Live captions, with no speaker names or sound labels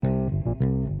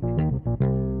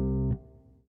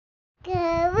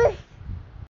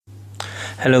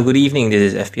Hello, good evening.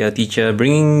 This is FPL Teacher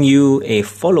bringing you a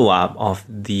follow-up of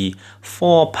the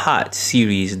 4-part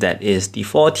series that is the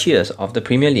 4 tiers of the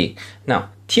Premier League. Now,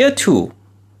 Tier 2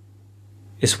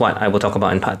 is what I will talk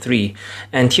about in Part 3,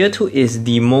 and Tier 2 is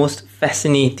the most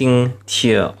fascinating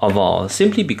tier of all,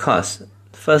 simply because,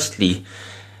 firstly,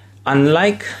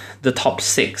 unlike the top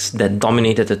 6 that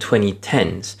dominated the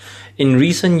 2010s, in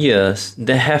recent years,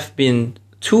 there have been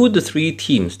 2 to 3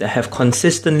 teams that have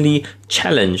consistently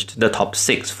challenged the top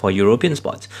 6 for European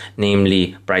spots,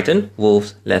 namely Brighton,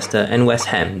 Wolves, Leicester and West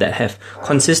Ham, that have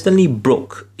consistently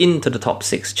broke into the top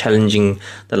 6, challenging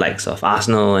the likes of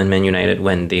Arsenal and Man United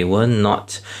when they were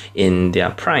not in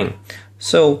their prime.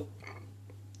 So,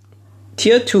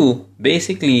 Tier 2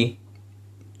 basically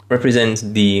represents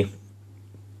the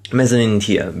mezzanine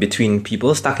tier between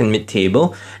people stuck in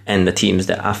mid-table and the teams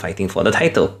that are fighting for the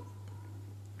title.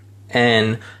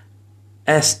 And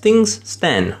as things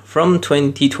stand from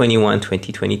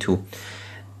 2021-2022,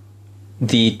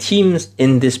 the teams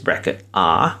in this bracket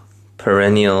are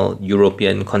perennial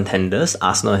European contenders,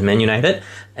 Arsenal and Man United,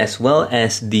 as well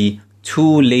as the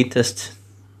 2 latest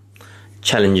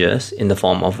challengers in the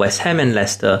form of West Ham and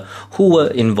Leicester, who were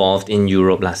involved in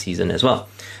Europe last season as well.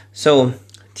 So,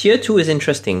 Tier 2 is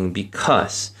interesting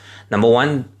because, number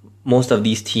one, most of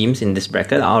these teams in this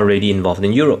bracket are already involved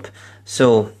in Europe.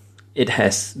 So, it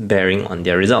has bearing on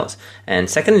their results. And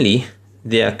secondly,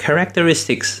 their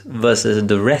characteristics versus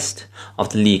the rest of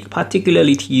the league,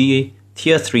 particularly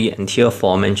Tier 3 and Tier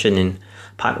 4 mentioned in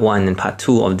Part 1 and Part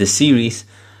 2 of this series,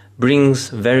 brings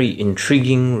very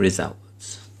intriguing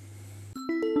results.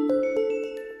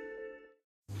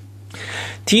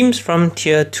 Teams from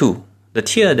Tier 2. The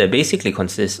tier that basically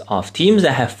consists of teams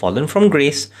that have fallen from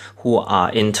grace, who are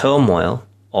in turmoil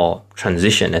or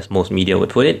transition as most media would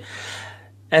put it,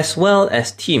 as well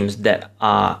as teams that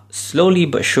are slowly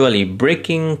but surely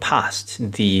breaking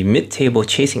past the mid-table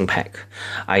chasing pack,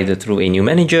 either through a new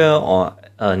manager or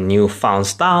a newfound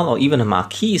style or even a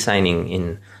marquee signing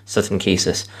in certain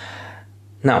cases.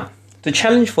 Now, to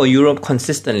challenge for Europe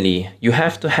consistently, you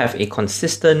have to have a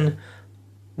consistent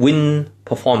win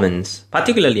performance,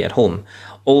 particularly at home,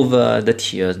 over the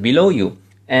tiers below you.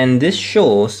 And this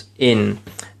shows in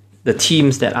the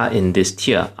teams that are in this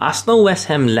tier. Arsenal, West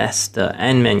Ham, Leicester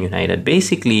and Man United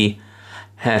basically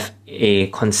have a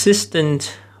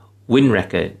consistent win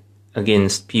record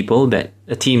against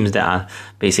teams that are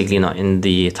basically not in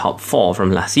the top 4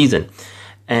 from last season.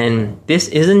 And this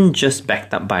isn't just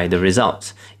backed up by the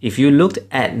results. If you looked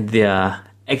at their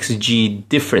XG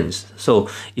difference, so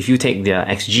if you take their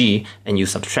XG and you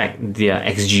subtract their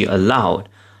XG allowed,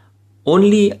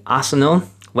 only Arsenal,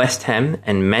 West Ham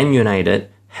and Man United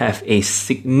have a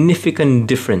significant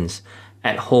difference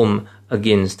at home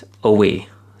against away.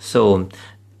 So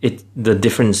the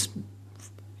difference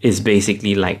is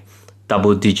basically like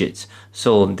double digits.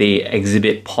 So they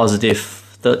exhibit positive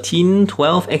 13,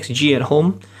 12 XG at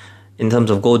home in terms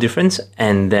of goal difference,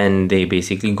 and then they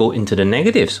basically go into the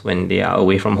negatives when they are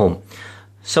away from home.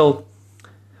 So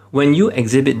when you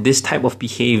exhibit this type of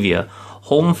behavior,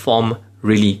 home form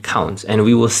really counts, and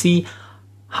we will see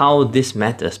how this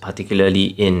matters, particularly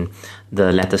in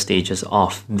the latter stages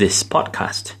of this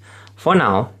podcast. For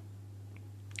now,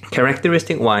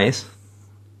 characteristic-wise,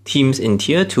 teams in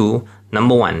Tier 2,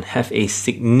 number 1, have a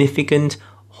significant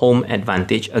home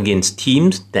advantage against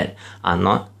teams that are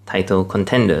not title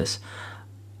contenders.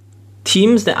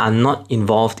 Teams that are not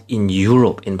involved in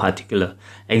Europe in particular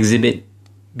exhibit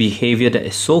behavior that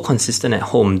is so consistent at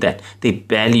home that they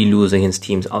barely lose against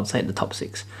teams outside the top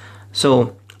 6.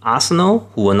 So, Arsenal,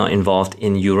 who were not involved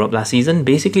in Europe last season,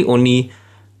 basically only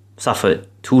suffered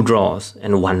 2 draws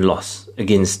and 1 loss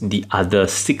against the other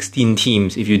 16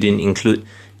 teams if you didn't include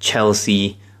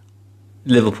Chelsea,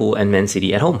 Liverpool and Man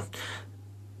City at home.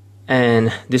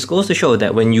 And this goes to show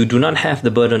that when you do not have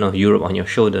the burden of Europe on your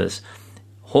shoulders,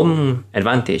 home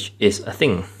advantage is a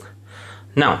thing.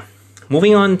 Now,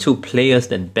 moving on to players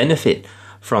that benefit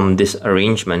from this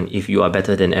arrangement if you are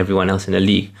better than everyone else in the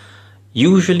league.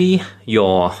 Usually,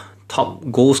 your top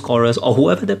goal scorers or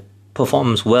whoever that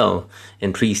performs well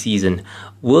in pre-season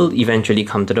will eventually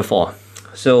come to the fore.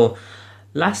 So,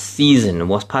 last season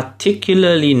was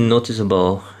particularly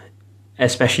noticeable,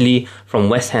 especially from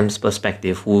West Ham's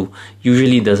perspective, who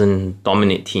usually doesn't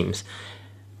dominate teams,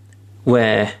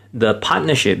 where the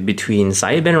partnership between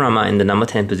Said Benrahma in the number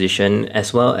 10 position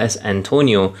as well as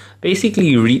Antonio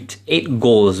basically reaped 8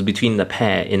 goals between the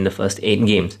pair in the first 8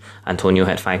 games. Antonio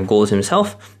had 5 goals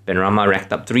himself, Benrahma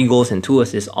racked up 3 goals and 2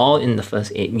 assists all in the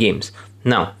first 8 games.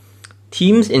 Now,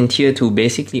 teams in Tier 2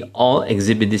 basically all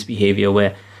exhibit this behavior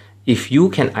where if you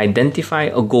can identify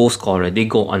a goal scorer, they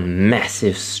go on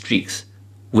massive streaks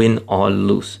win or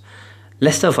lose.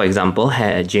 Leicester, for example,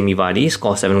 had Jamie Vardy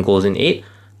score 7 goals in 8.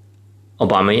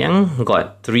 Aubameyang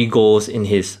got 3 goals in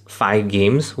his 5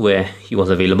 games where he was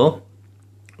available,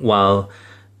 while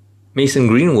Mason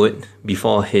Greenwood,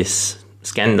 before his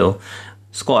scandal,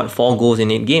 scored 4 goals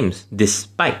in 8 games,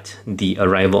 despite the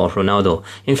arrival of Ronaldo.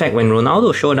 In fact, when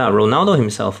Ronaldo showed up, Ronaldo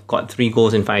himself got 3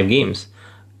 goals in 5 games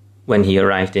when he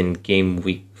arrived in game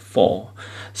week 4.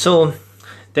 So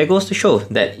that goes to show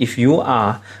that if you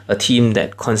are a team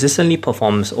that consistently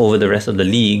performs over the rest of the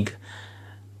league,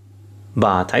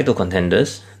 bar title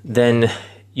contenders, then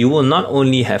you will not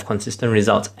only have consistent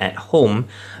results at home,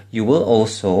 you will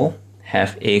also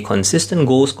have a consistent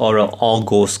goal scorer or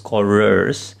goal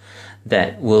scorers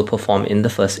that will perform in the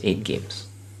first 8 games.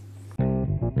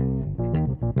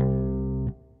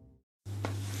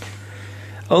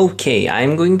 Okay,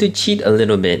 I'm going to cheat a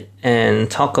little bit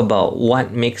and talk about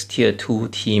what makes Tier 2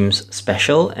 teams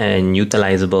special and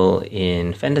utilizable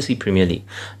in Fantasy Premier League.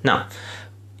 Now,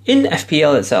 in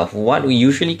FPL itself, what we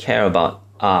usually care about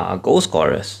are goal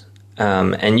scorers.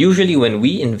 And usually when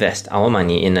we invest our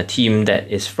money in a team that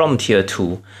is from Tier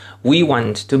 2, we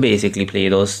want to basically play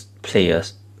those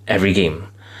players every game,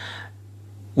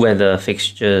 whether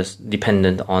fixtures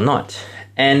dependent or not.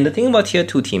 And the thing about Tier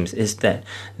 2 teams is that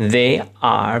they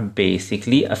are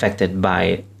basically affected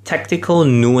by tactical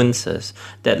nuances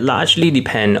that largely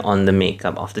depend on the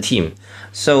makeup of the team.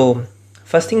 So,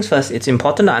 first things first, it's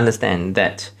important to understand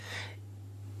that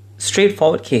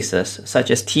straightforward cases,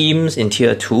 such as teams in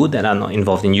Tier 2 that are not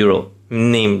involved in Europe,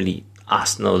 namely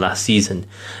Arsenal last season,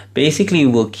 basically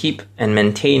will keep and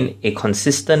maintain a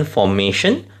consistent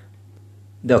formation,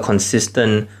 the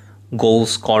consistent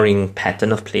goal-scoring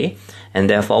pattern of play, and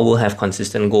therefore will have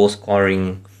consistent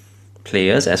goal-scoring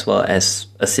players as well as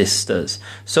assisters.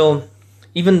 So,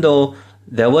 even though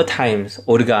there were times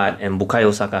Odegaard and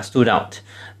Bukayo Saka stood out,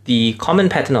 the common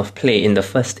pattern of play in the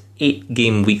first 8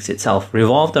 game weeks itself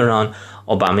revolved around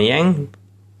Aubameyang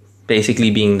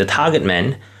basically being the target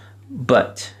man,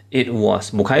 but it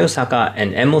was Bukayo Saka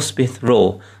and Emil Smith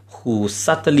Rowe who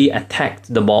subtly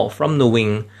attacked the ball from the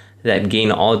wing that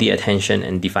gained all the attention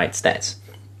and defied stats.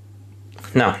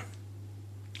 Now,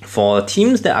 for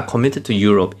teams that are committed to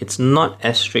Europe, it's not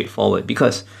as straightforward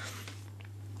because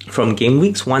from game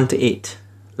weeks 1 to 8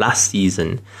 last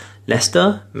season,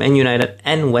 Leicester, Man United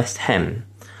and West Ham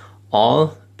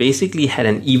all basically had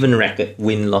an even record,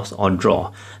 win, loss or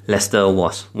draw. Leicester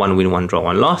was 1 win, 1 draw,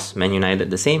 1 loss, Man United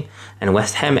the same, and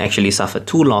West Ham actually suffered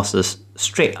 2 losses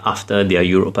straight after their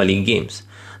Europa League games.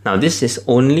 Now this is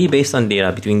only based on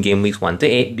data between game weeks 1 to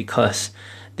 8 because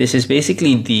this is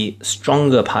basically the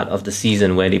stronger part of the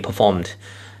season where they performed.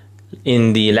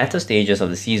 In the latter stages of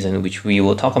the season, which we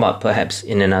will talk about perhaps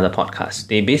in another podcast,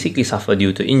 they basically suffer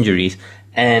due to injuries.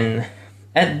 And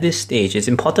at this stage, it's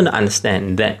important to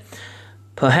understand that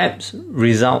perhaps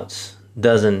results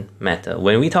doesn't matter.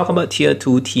 When we talk about Tier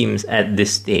 2 teams at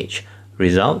this stage,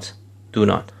 results do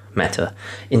not matter.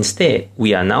 Instead,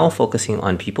 we are now focusing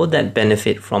on people that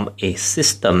benefit from a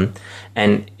system,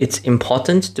 and it's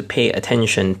important to pay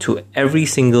attention to every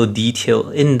single detail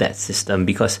in that system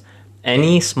because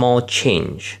any small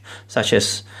change, such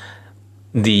as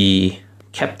the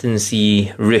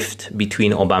captaincy rift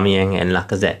between Aubameyang and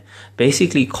Lacazette,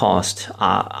 basically caused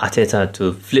Arteta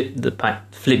to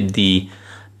flip the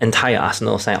entire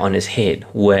Arsenal side on its head,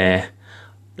 where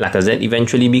Lacazette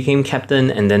eventually became captain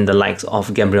and then the likes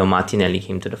of Gabriel Martinelli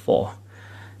came to the fore.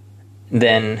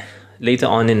 Then later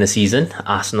on in the season,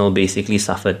 Arsenal basically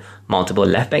suffered multiple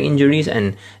left-back injuries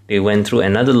and they went through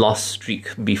another loss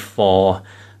streak before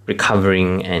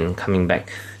recovering and coming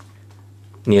back,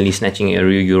 nearly snatching a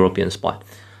real European spot.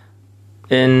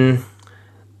 In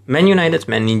Man United's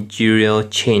managerial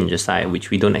change aside, which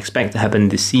we don't expect to happen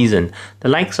this season, the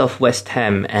likes of West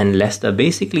Ham and Leicester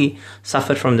basically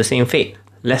suffered from the same fate.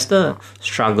 Leicester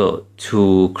struggled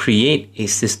to create a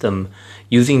system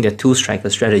using their 2-striker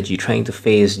strategy, trying to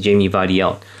phase Jamie Vardy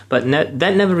out. But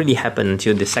that never really happened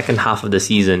until the second half of the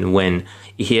season when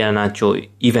Iheanacho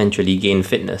eventually gained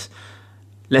fitness.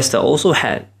 Leicester also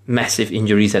had massive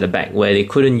injuries at the back where they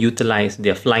couldn't utilize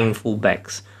their flying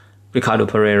fullbacks, Ricardo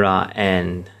Pereira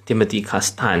and Timothy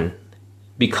Castan,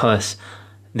 because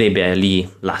they barely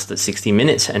lasted 60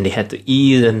 minutes and they had to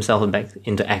ease themselves back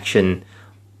into action,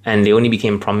 and they only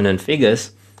became prominent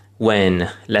figures when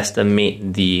Leicester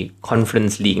made the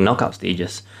Conference League knockout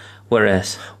stages,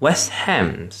 whereas West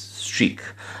Ham's streak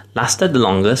lasted the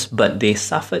longest, but they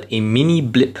suffered a mini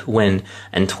blip when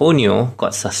Antonio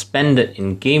got suspended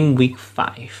in game week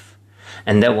 5.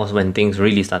 And that was when things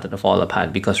really started to fall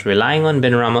apart because relying on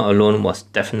Benrahma alone was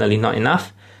definitely not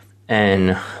enough,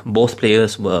 and both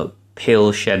players were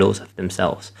pale shadows of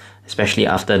themselves, especially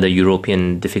after the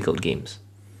European difficult games.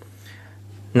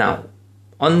 Now,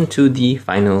 on to the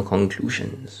final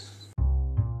conclusions.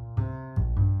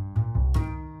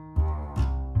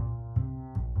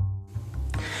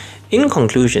 In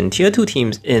conclusion, Tier 2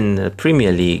 teams in the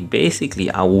Premier League basically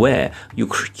are where you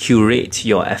curate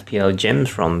your FPL gems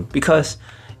from, because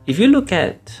if you look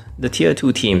at the Tier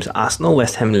 2 teams, Arsenal,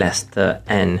 West Ham, Leicester,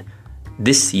 and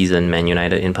this season Man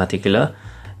United in particular,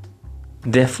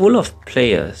 they're full of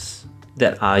players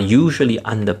that are usually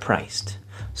underpriced.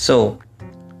 So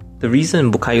the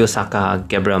reason Bukayo Saka,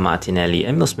 Gabriel Martinelli,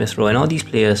 Emil Smith-Rowe and all these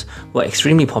players were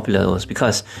extremely popular was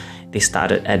because they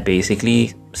started at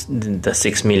basically the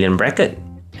 6 million bracket,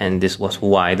 and this was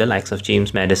why the likes of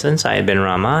James Maddison, Said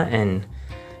Benrahma, and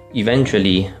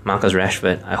eventually Marcus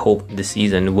Rashford, I hope this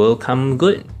season, will come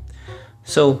good.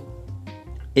 So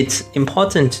it's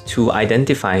important to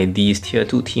identify these Tier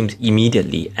 2 teams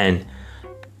immediately, and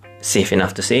safe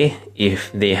enough to say,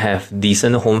 if they have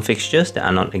decent home fixtures that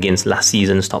are not against last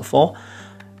season's top 4,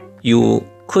 you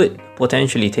could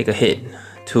potentially take a hit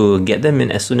to get them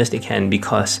in as soon as they can,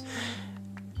 because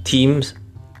teams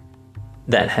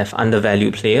that have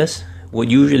undervalued players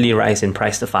would usually rise in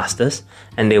price the fastest,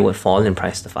 and they would fall in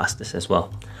price the fastest as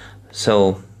well.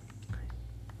 So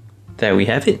there we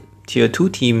have it. Tier 2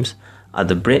 teams are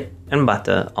the bread and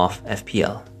butter of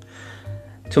FPL.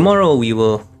 Tomorrow we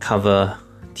will cover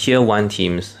Tier 1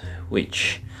 teams,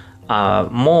 which are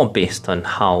more based on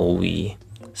how we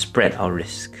spread our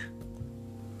risk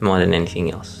more than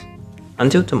anything else.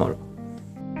 Until tomorrow.